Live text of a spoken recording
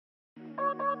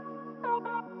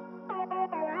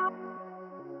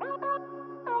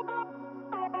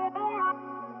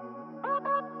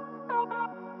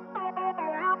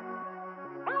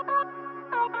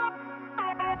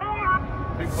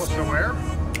supposed to wear?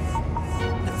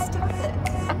 Stop it.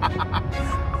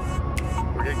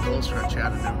 We're getting closer to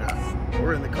Chattanooga.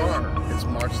 We're in the car. It's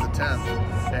March the 10th,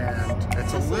 and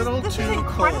it's a little this too is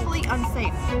incredibly cold.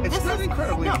 unsafe. It's not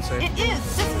incredibly unsafe. It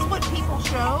is. This is what people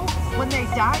show when they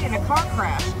die in a car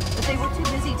crash, but they were too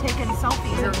busy taking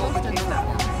selfies and posting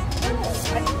them.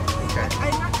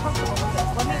 I'm not comfortable with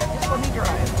this. Let me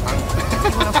drive.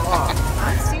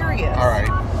 I'm serious. All right.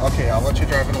 Okay, I'll let you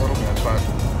drive in a little bit, but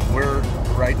we're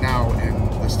right now in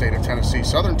the state of Tennessee,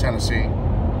 southern Tennessee.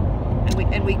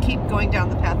 And we keep going down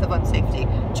the path of unsafety.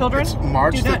 Children,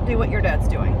 do not do what your dad's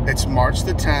doing. It's March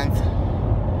the 10th.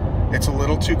 It's a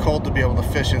little too cold to be able to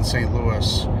fish in St.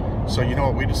 Louis. So you know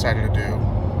what we decided to do?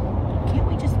 Can't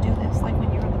we just do this like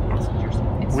when you're in the passenger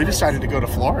seat? We decided to go to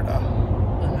Florida.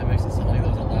 That makes it sound like that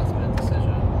was a last minute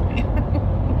decision.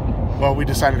 Well, we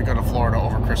decided to go to Florida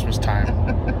over Christmas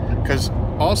time. Because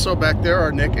also back there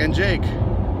are Nick and Jake.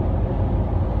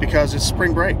 Because it's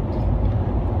spring break.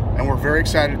 And we're very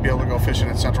excited to be able to go fishing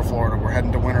in Central Florida. We're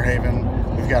heading to Winter Haven.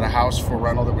 We've got a house for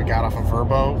rental that we got off of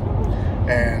Verbo.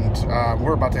 And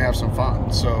we're about to have some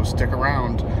fun. So stick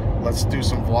around. Let's do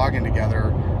some vlogging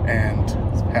together and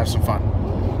have some fun.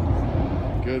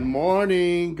 Good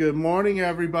morning. Good morning,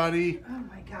 everybody. Oh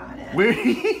my God.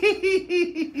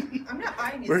 I'm not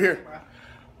eyeing We're here.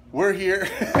 We're here.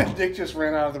 Dick just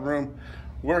ran out of the room.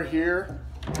 We're here.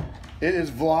 It is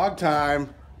vlog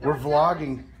time. We're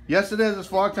vlogging. Yes, it is. It's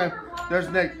vlog time. There's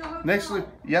Nick. Nick's sleep.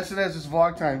 Yes, it is. It's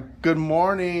vlog time. Good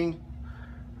morning.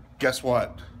 Guess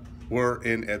what? We're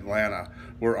in Atlanta.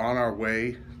 We're on our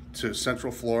way to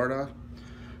Central Florida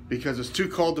because it's too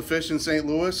cold to fish in St.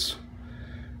 Louis.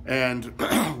 And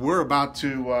we're about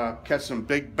to catch some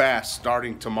big bass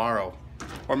starting tomorrow.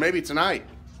 Or maybe tonight.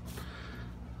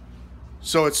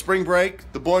 So it's spring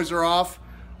break. The boys are off.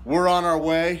 We're on our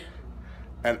way.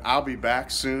 And I'll be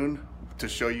back soon to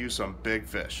show you some big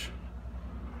fish.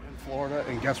 In Florida,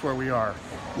 and guess where we are?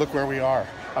 Look where we are.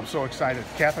 I'm so excited.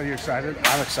 Kath, are you excited?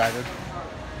 I'm excited.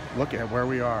 Look at where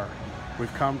we are.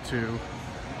 We've come to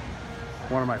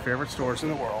one of my favorite stores in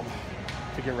the world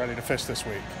to get ready to fish this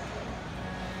week.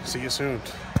 See you soon.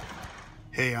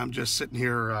 Hey, I'm just sitting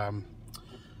here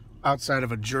outside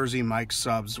of a Jersey Mike's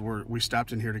Subs. We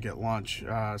stopped in here to get lunch.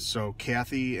 So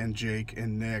Kathy and Jake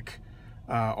and Nick,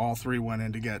 all three went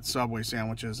in to get Subway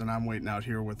sandwiches, and I'm waiting out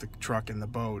here with the truck and the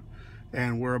boat.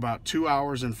 And we're about 2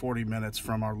 hours and 40 minutes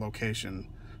from our location.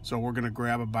 So we're gonna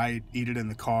grab a bite, eat it in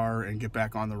the car, and get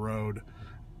bass on the road.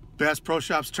 Bass Pro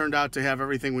Shops turned out to have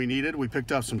everything we needed. We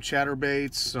picked up some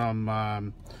chatterbaits,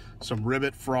 some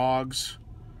ribbit frogs.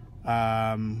 We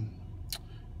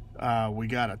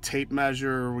got a tape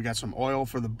measure. We got some oil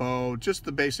for the boat, just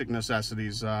the basic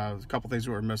necessities. A couple things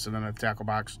we were missing in a tackle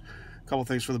box, a couple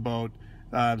things for the boat.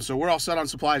 So we're all set on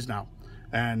supplies now.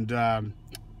 And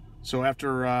so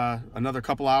after another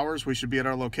couple hours, we should be at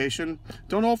our location.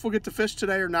 Don't know if we'll get to fish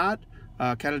today or not.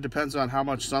 Kind of depends on how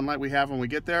much sunlight we have when we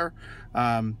get there.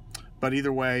 But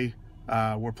either way,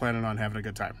 we're planning on having a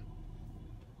good time.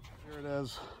 Here it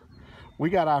is. We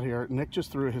got out here. Nick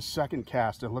just threw his second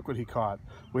cast, and look what he caught.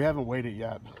 We haven't weighed it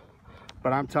yet.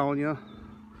 But I'm telling you,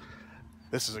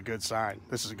 this is a good sign.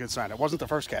 This is a good sign. It wasn't the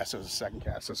first cast, it was the second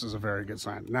cast. This is a very good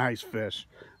sign. Nice fish.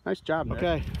 Nice job, Nick.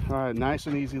 Okay, all right, nice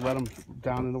and easy. Let him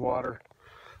down in the water.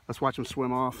 Let's watch him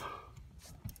swim off.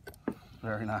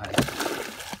 Very nice.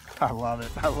 I love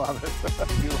it. I love it.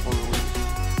 Beautiful release.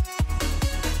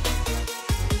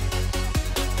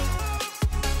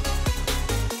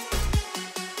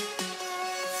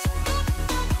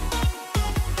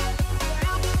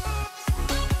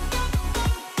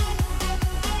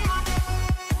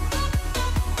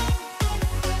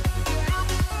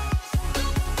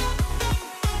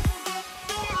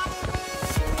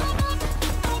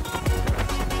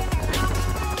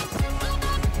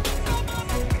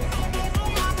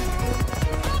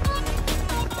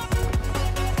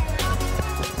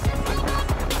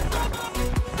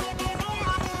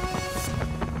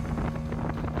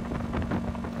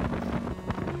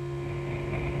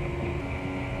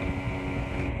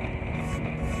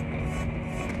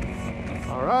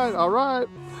 All right.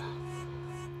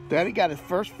 Daddy got his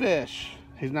first fish.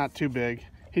 He's not too big.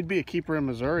 He'd be a keeper in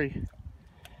Missouri.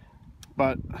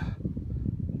 But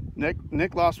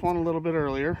Nick lost one a little bit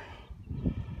earlier.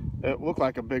 It looked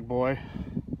like a big boy.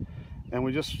 And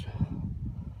we just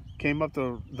came up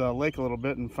the lake a little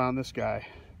bit and found this guy.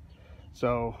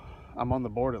 So I'm on the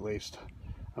board at least.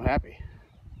 I'm happy.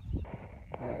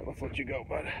 All right, let's let you go,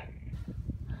 bud.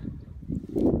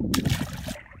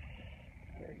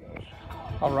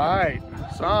 All right,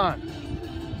 son.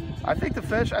 I think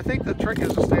the trick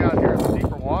is to stay out here in the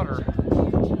deeper water.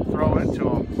 throw into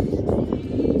them.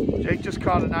 Jake just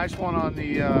caught a nice one on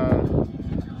the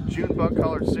June bug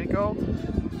colored Cinco.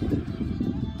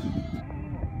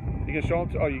 You can show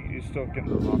them to, oh, you're still getting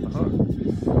those off the hook.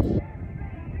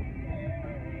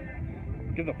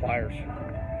 Give the pliers.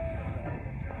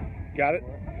 Got it?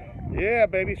 Yeah,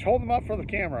 baby. Hold them up for the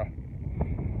camera.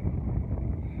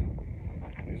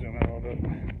 Let me zoom in a little bit.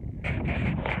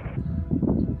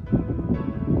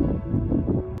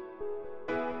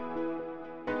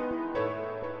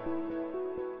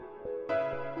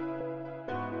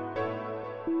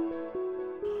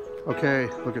 Okay,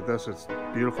 look at this. It's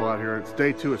beautiful out here. It's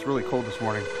day 2. It's really cold this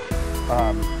morning.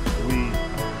 We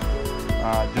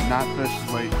did not fish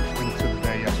late into the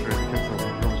day yesterday because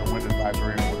there was a wind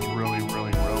advisory and it was really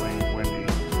windy.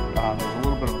 There's a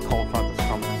little bit of a cold front that's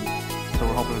coming in, so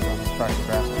we're hoping it doesn't affect the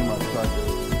bass too much. But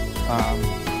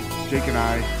Jake and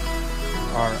I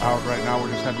are out right now.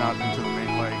 We're just heading out into the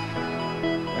main lake,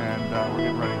 and we're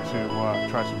getting ready to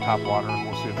try some top water, and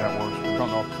we'll see if that works. We don't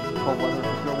know if the cold weather is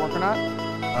going to work or not.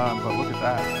 But look at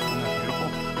that. Isn't that beautiful?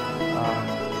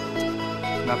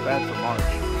 Not bad for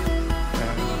March.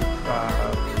 And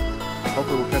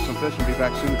hopefully we'll catch some fish and be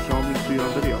back soon to show them to you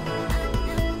on video.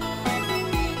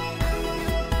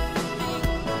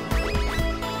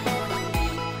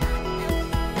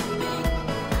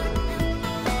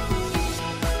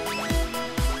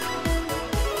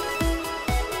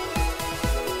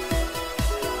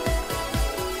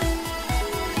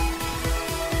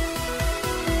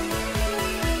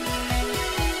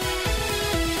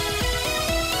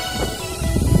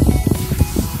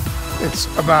 It's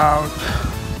about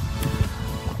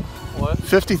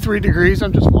 53 degrees.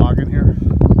 I'm just vlogging here.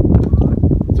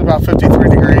 It's about 53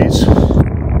 degrees.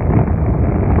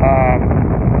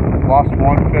 Lost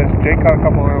one fish. Jake caught a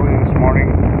couple earlier this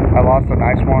morning. I lost a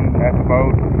nice one at the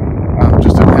boat.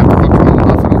 Just didn't have the hook hard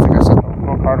enough. I don't think I set the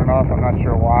hook hard enough. I'm not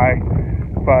sure why.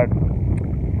 But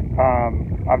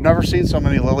I've never seen so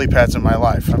many lily pads in my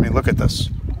life. I mean, look at this.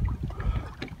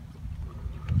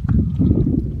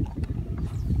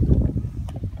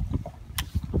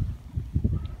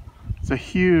 A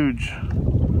huge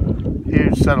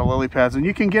set of lily pads, and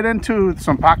you can get into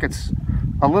some pockets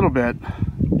a little bit.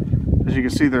 As you can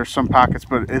see, there's some pockets,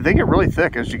 but they get really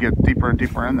thick as you get deeper and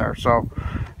deeper in there. So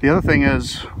the other thing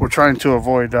is we're trying to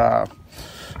avoid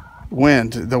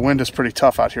wind. The wind is pretty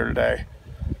tough out here today.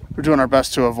 We're doing our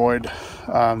best to avoid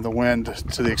the wind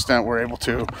to the extent we're able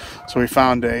to. So we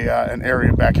found an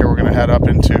area back here we're going to head up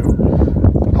into.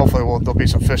 Hopefully there'll be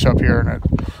some fish up here, and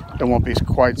it won't be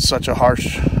quite such a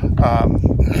harsh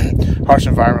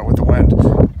environment with the wind.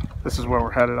 This is where we're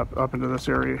headed, up into this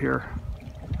area here.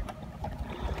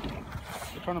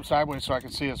 Turn him sideways so I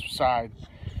can see his side.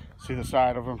 See the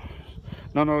side of him.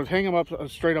 No, hang him up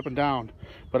straight up and down.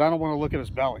 But I don't want to look at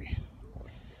his belly.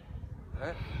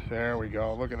 There we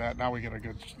go. Look at that. Now we get a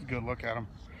good look at him.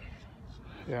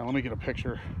 Yeah, let me get a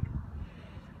picture.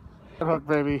 Hook,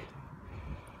 baby.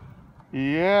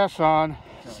 Yeah, son.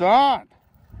 Son!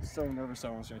 So nervous I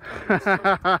was right.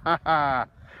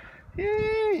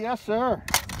 Yeah, yes, sir.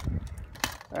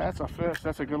 That's a fish.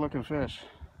 That's a good looking fish.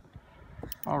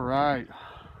 All right.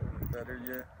 Better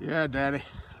yet? Yeah, Daddy.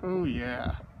 Oh,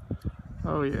 yeah.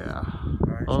 Oh, yeah.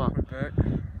 Alright, Hold on. put back.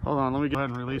 Hold on. Let me go ahead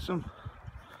and release him.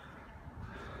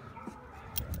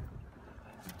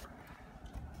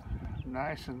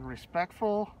 Nice and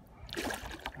respectful.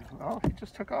 Oh, he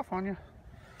just took off on you.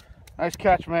 Nice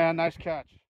catch, man. Nice catch.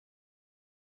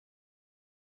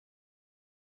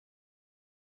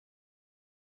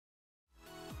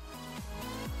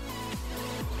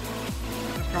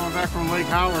 Just coming back from Lake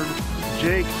Howard,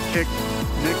 Jake kicked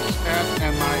Nick's ass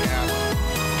and my ass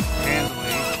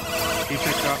handily. He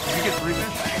picked up. Did you get 3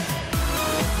 fish?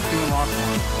 2 and lost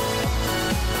 1.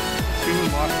 2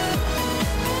 and lost 1.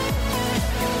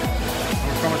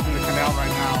 We're coming through the canal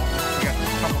right now. We got a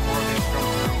couple more of these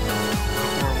coming through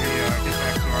before we get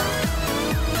back to our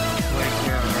lake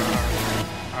where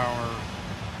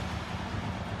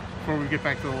before we get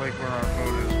back to the lake where our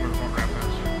boat is, where the boat ramp is.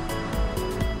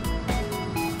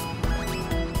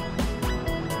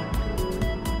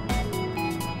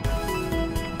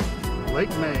 Lake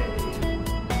May.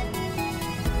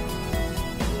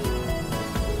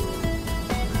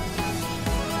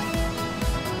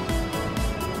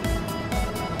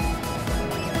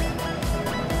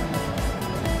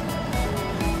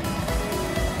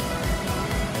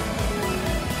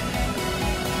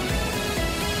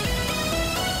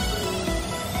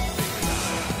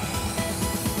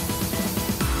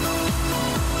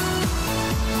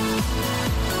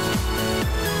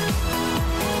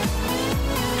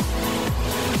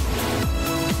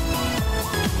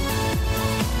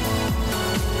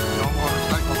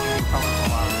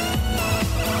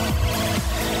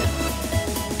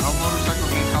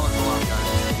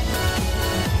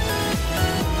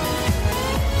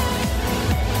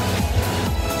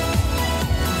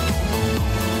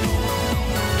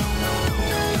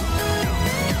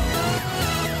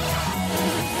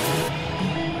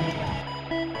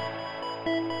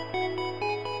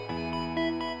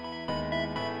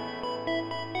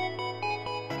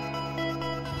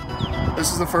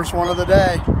 This is the first one of the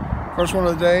day. First one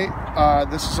of the day.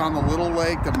 This is on the little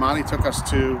lake that Monty took us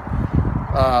to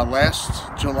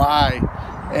last July.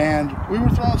 And we were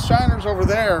throwing shiners over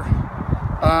there,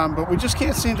 but we just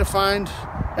can't seem to find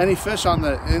any fish on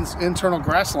the internal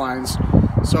grass lines.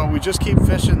 So we just keep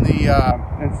fishing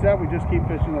instead we just keep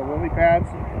fishing the lily pads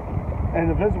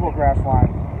and the visible grass line.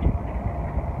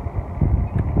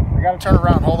 I gotta turn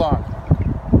around, hold on.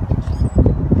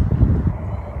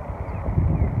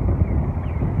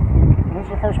 This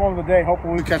is the first one of the day.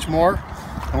 Hopefully we catch more,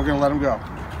 and we're gonna let him go.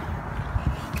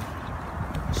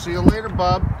 See you later,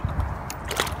 bub.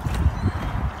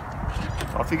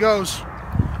 Off he goes.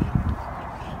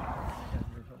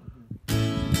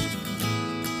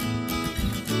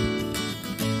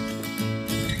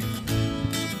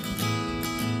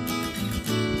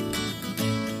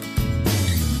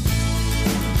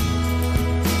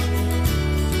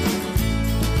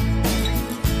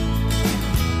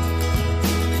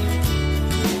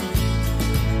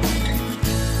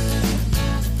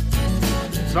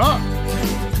 What's up?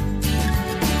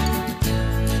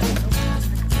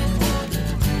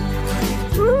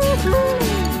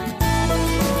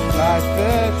 Nice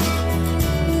fish.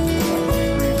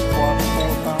 3 plus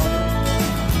 4 pounder.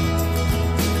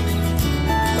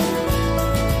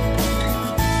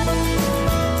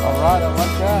 All right, I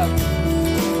like that.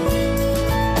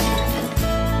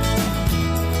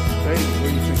 Hey, what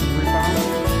do you think? 3 pounder?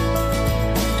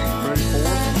 Ready 4?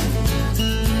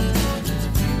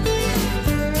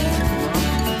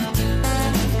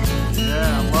 Yeah,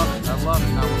 I love it. I love it.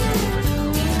 Now we're going to take a picture of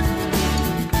it.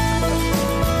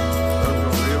 Those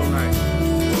are real nice.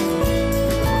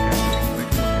 Take a look at it. Take a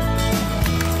look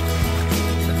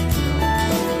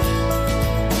at it.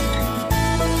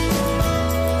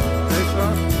 Hey,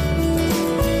 son.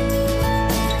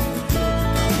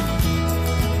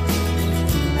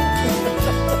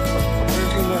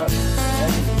 Where's the net?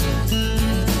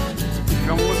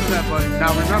 Come with the net, buddy.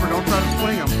 Now remember, don't try to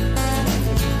swing them.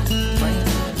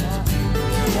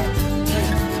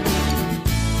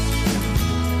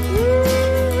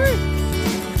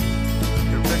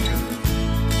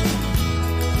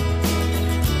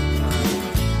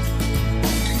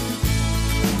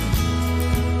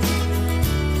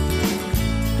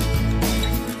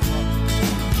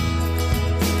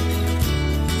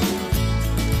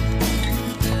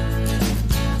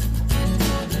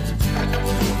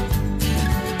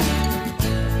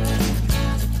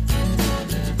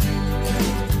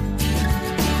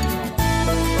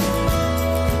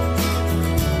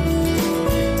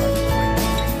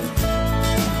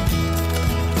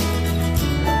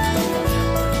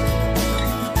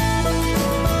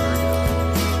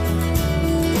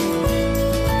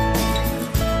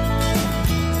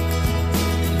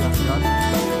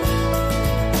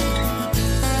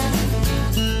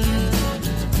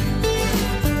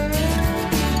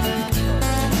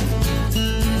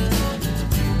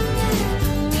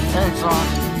 Thanks, Ron.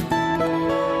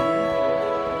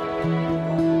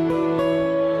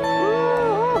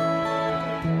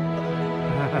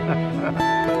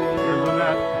 Here's the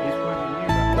net. He's pushing you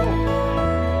back.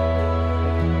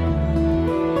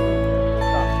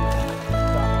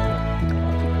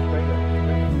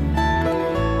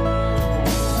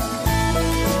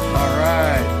 All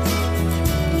right.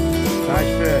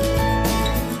 Nice fish.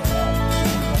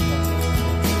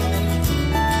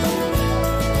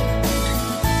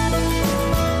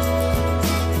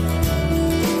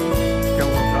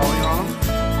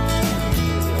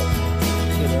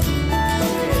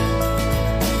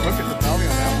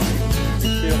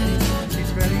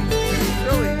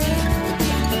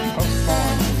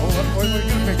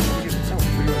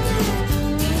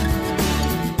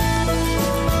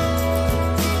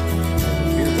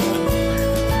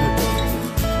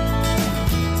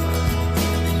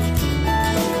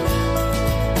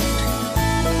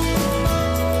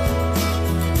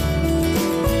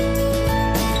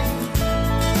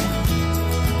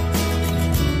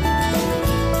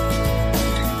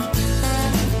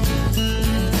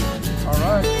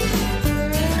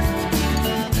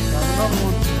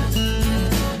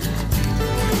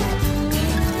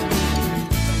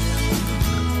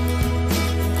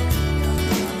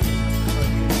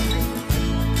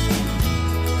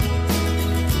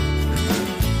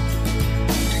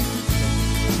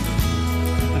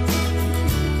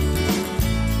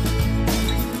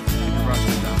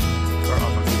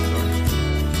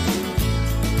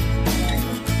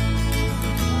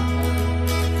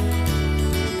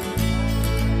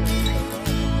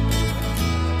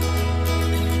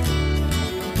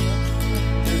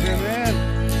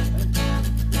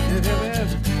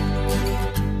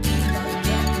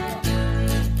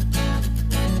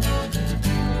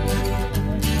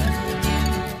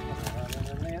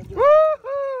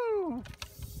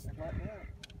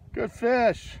 Good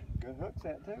fish. Good hook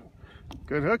set too.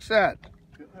 Good hook set.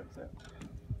 Good hook set.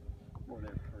 Boy,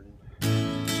 they're pretty.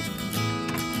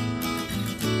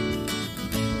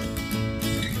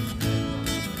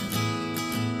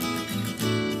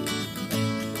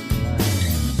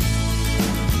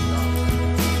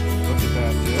 Look at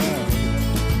that, yeah.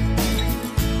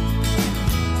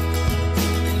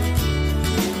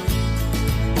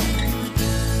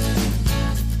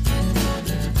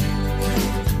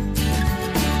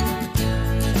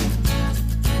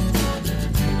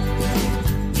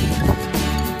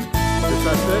 Is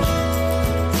that fish?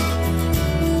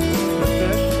 Good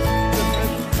fish? Good fish?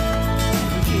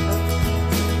 Good keeper?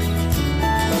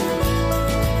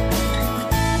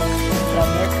 Good job,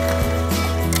 Nick.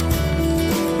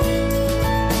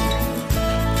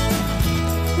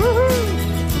 Woohoo!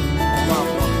 Hold on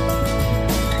for me.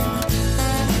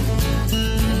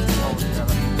 Oh, we got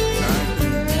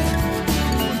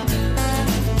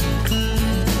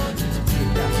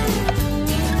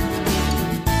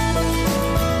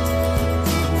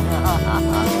a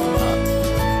nice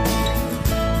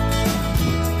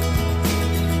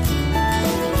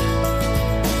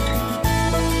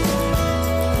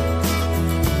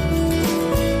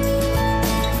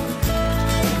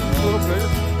a little bit.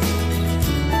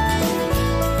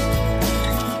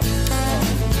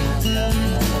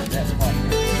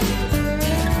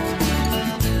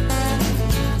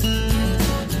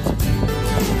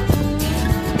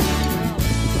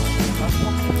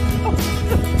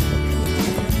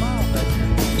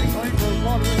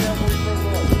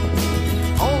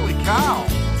 Holy cow!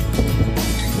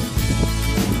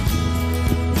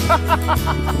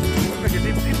 Looks like a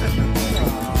deep sea fish.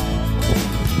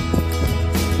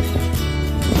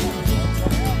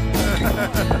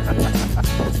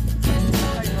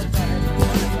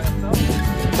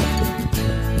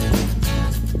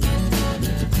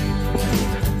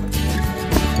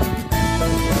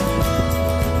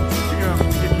 You're gonna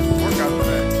get your workout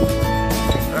today.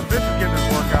 That fish is getting his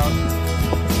workout.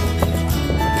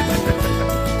 Just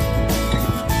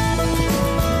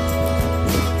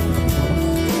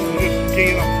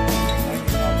get him.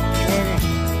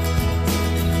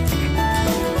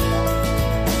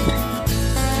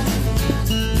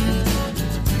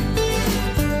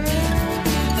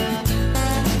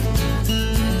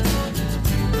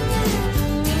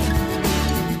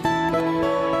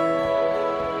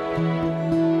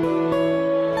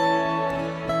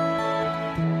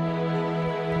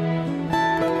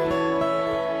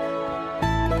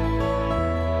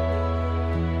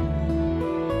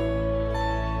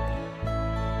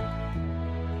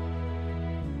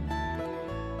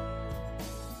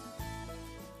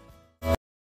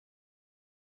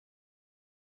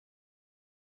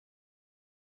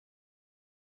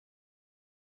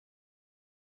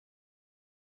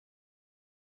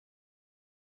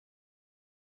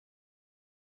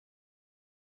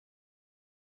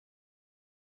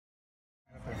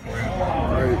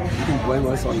 You can blame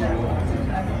us on you.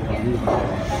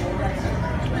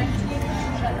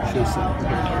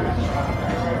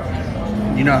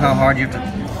 You know how hard you have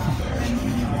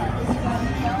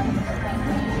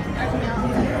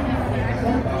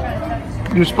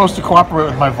to. You're supposed to cooperate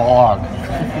with my vlog.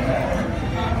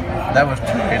 That was 2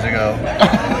 days ago.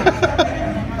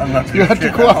 I'm not You have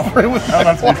to cooperate with my I'm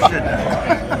not vlog. shit now.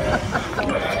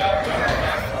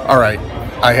 All right,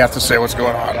 I have to say what's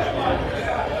going on.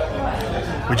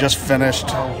 We just finished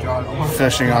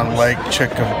fishing on Lake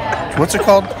what's it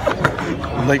called?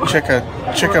 Lake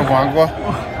Chickamauga.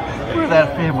 Look at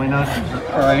that family, no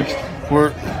Christ.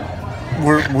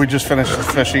 We just finished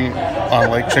fishing on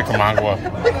Lake Chickamauga.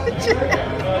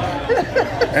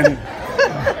 And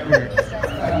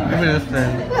Give me this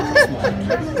thing.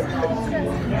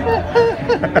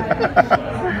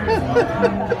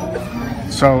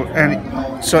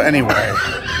 so anyway,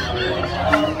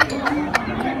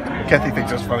 Kathy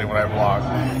thinks it's funny when I vlog.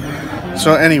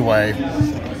 So anyway,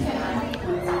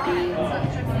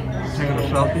 Taking a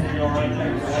selfie.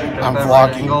 I'm That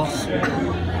vlogging. angle.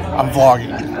 I'm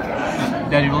vlogging.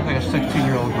 Dad, you look like a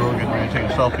 16-year-old girl getting ready to take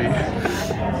a selfie.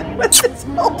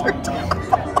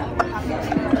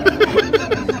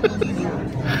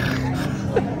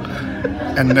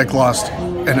 And Nick lost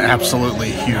an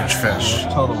absolutely huge fish.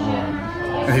 Total bull.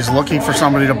 And he's looking for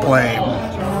somebody to blame.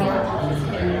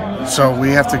 So we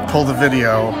have to pull the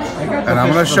video, and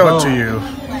I'm going to show it to you.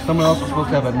 Someone else was supposed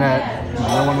to have a net, and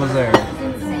no one was there.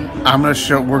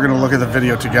 We're going to look at the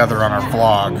video together on our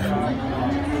vlog,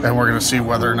 and we're going to see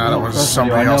whether or not it was First video,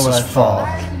 somebody I know else's what I saw.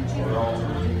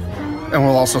 fault. And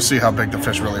we'll also see how big the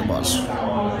fish really was.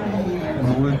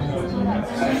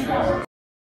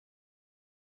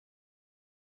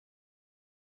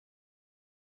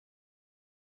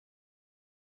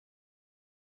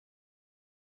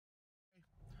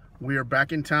 We are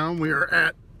back in town. We are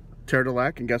at Terre de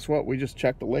Lac, and guess what? We just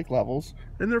checked the lake levels,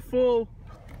 and they're full.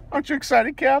 Aren't you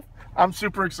excited, Kath? I'm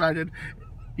super excited.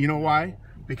 You know why?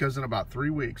 Because in about 3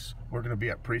 weeks, we're going to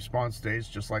be at pre-spawn stage,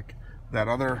 just like that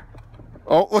other...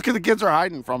 Oh, look at the kids are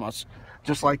hiding from us.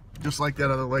 Just like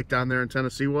that other lake down there in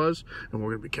Tennessee was, and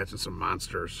we're going to be catching some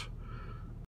monsters.